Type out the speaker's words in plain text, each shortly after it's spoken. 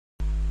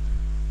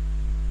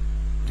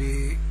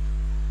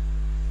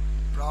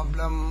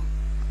problem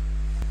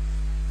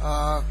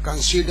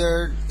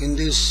considered in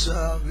this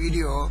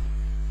video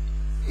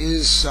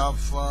is of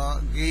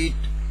GATE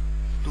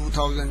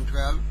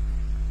 2012,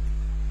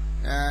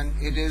 and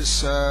it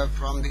is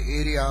from the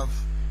area of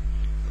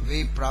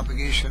wave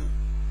propagation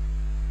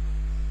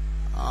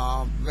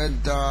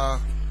with the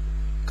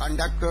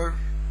conductor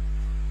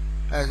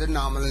as a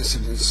normal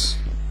incidence.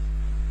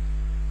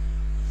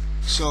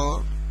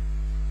 So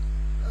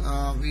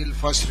we'll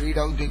first read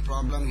out the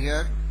problem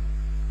here,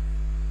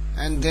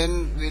 and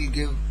then we'll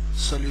give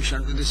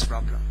solution to this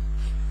problem.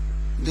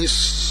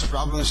 This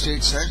problem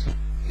states that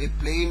a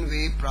plane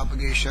wave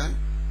propagation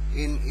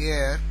in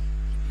air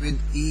with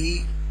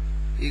E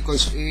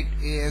equals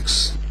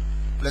 8ax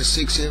plus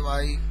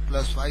 6ay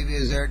plus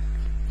 5az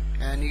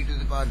and e to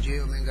the power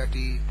j omega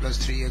t plus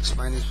 3x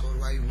minus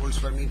 4y volts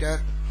per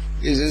meter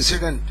is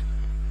incident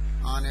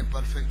on a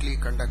perfectly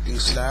conducting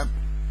slab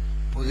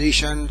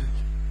positioned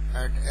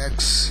at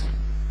x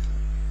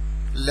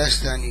less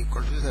than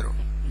equal to 0.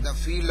 The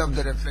field of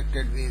the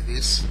reflected wave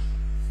is,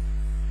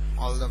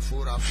 all the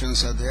four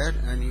options are there,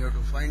 and you have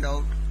to find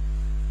out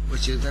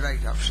which is the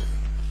right option.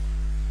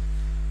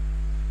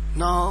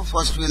 Now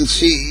first we'll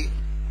see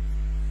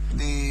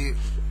the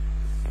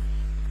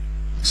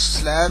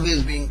slab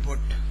is being put,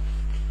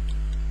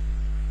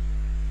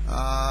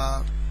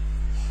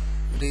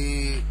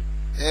 the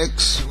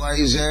x,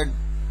 y, z,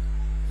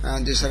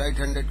 and this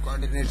right-handed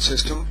coordinate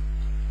system,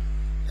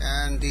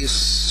 and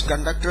this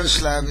conductor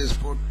slab is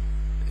put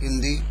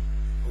in the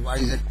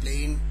yz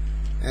plane,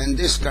 and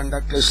this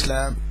conductor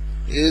slab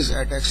is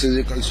at x is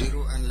equal to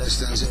 0 and less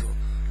than 0.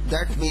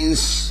 That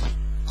means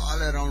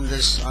all around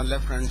this on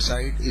left hand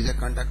side is a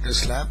conductor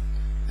slab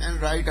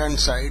and right hand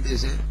side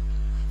is a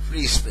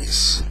free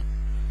space.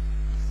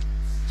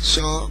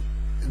 So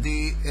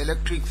the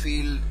electric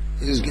field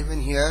is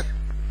given here,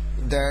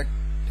 that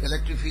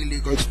electric field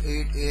equals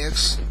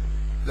 8ax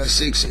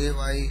plus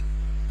 6ay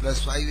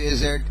plus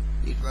 5az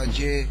equals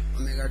j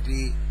omega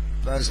t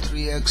plus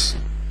 3x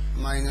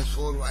minus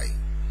 4y.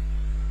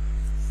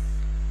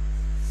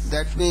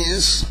 That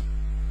means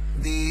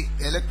the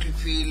electric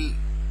field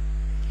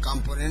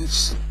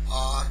components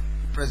are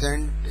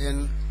present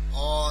in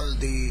all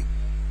the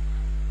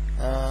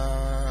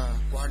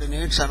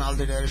coordinates and all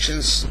the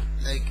directions,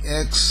 like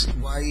x,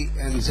 y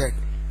and z.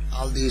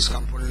 All these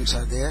components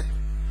are there,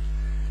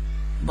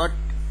 but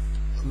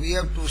we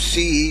have to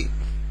see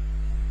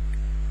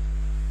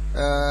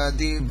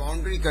the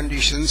boundary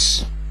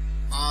conditions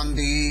on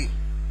the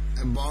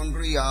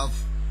boundary of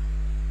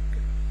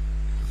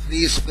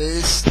free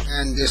space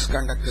and this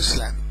conductor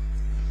slab.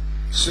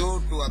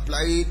 So to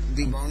apply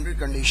the boundary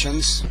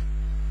conditions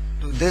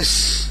to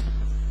this,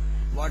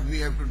 what we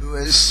have to do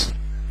is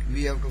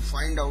we have to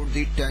find out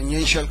the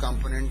tangential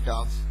component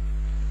of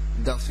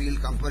the field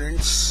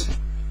components,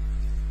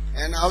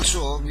 and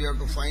also we have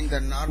to find the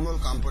normal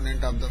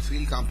component of the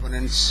field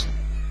components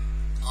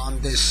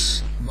on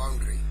this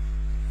boundary,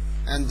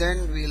 and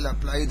then we will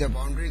apply the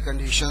boundary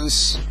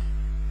conditions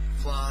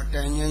for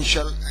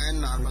tangential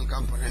and normal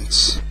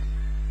components.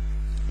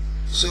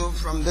 So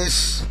from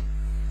this,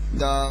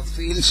 the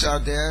fields are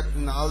there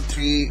in all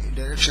three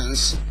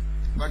directions,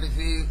 but if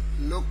we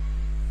look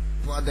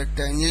for the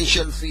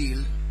tangential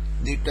field,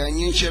 the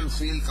tangential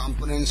field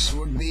components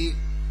would be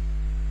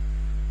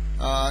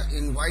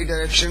in y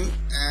direction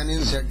and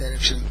in z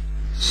direction,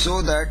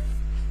 so that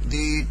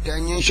the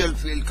tangential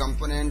field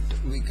component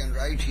we can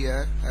write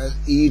here as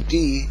ET.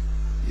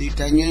 The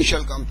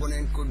tangential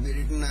component could be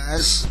written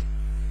as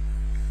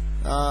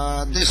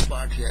this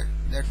part here.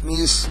 That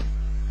means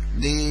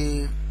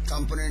the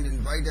component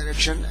in y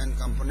direction and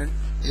component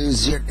in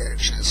z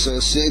direction. So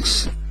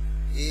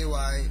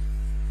 6ay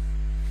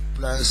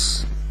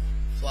plus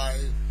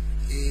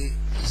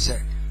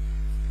 5az.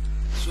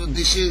 So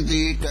this is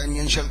the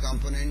tangential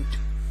component,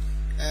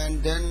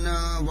 and then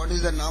what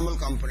is the normal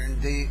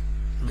component?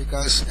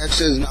 Because x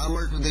is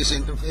normal to this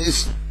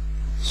interface,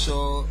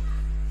 so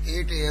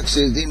 8ax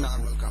is the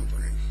normal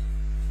component.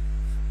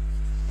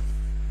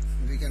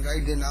 We can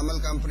write the normal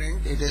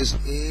component. It is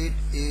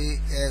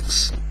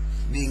 8ax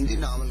being the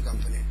normal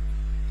component.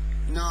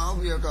 Now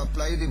we have to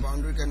apply the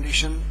boundary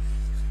condition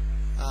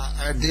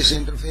at this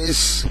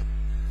interface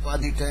for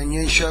the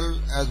tangential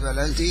as well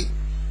as the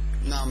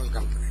normal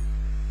component.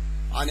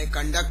 On a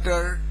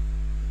conductor,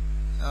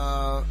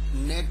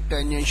 net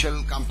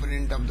tangential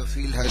component of the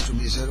field has to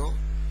be 0.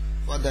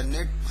 For the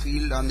net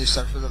field on the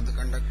surface of the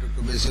conductor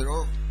to be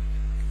 0,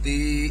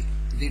 the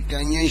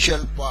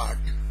tangential part,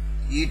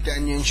 E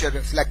tangential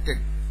reflected,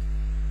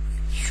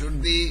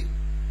 should be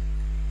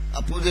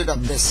opposite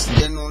of this,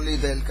 then only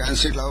they will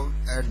cancel out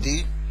at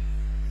the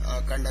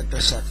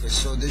conductor surface.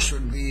 So this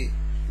should be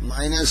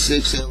minus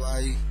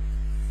 6ay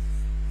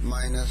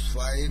minus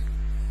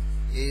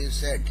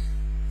 5az.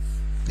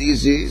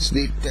 This is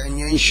the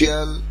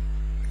tangential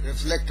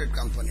reflected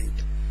component.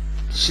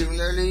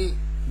 Similarly,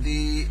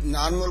 the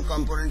normal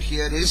component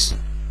here is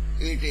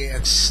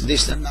 8ax.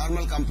 This is the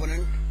normal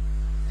component,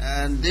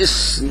 and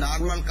this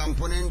normal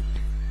component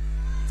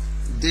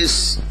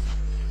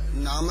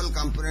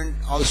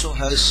also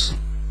has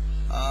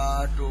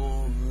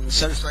to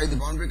satisfy the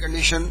boundary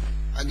condition.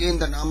 Again,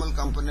 the normal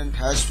component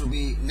has to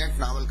be, net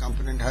normal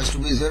component has to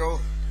be 0.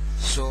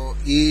 So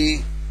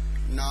E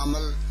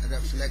normal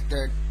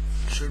reflected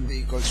should be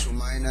equals to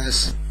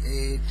minus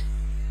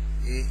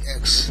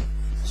 8AX.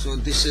 So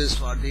this is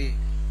for the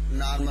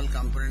normal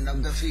component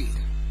of the field.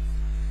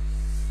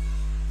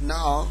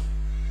 Now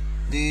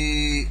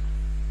the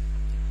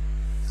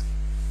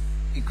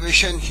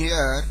equation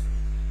here,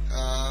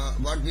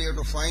 what we have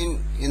to find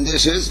in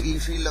this is E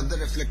field of the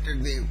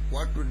reflected wave.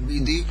 What would be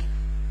the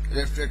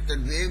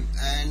reflected wave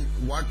and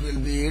what will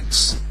be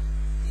its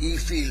E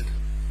field?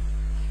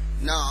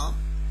 Now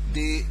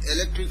the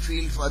electric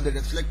field for the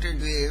reflected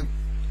wave,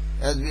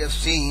 as we have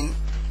seen,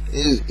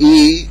 is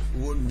E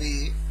would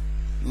be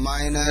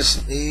minus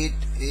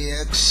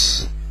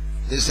 8AX,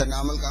 this is a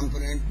normal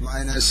component,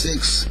 minus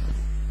 6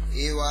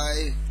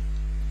 AY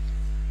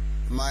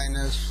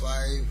minus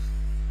 5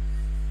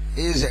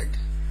 AZ.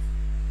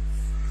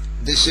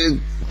 This is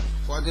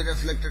for the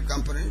reflected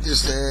component,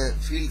 this is the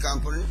field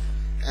component,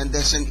 and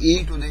that's an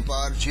E to the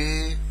power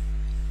j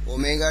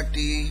omega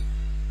t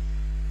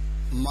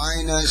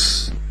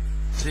minus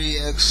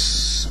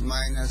 3x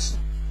minus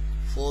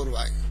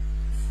 4y.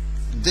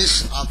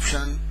 This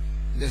option,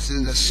 this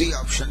is the C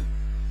option,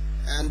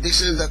 and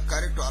this is the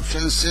correct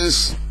option,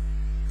 since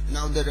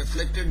now the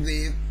reflected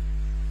wave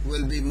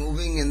will be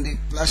moving in the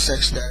plus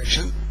x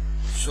direction.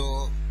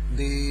 So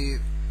the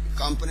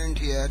component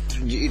here,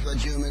 e to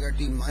j omega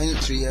t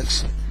minus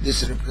 3x,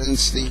 this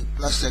represents the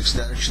plus x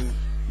direction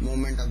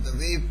movement of the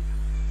wave.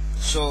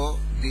 So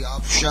the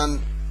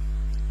option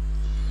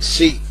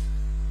C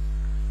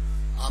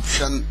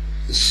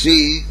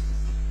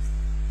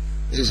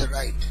is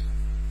right.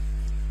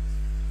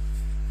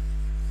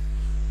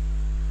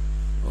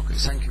 Okay,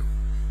 thank you.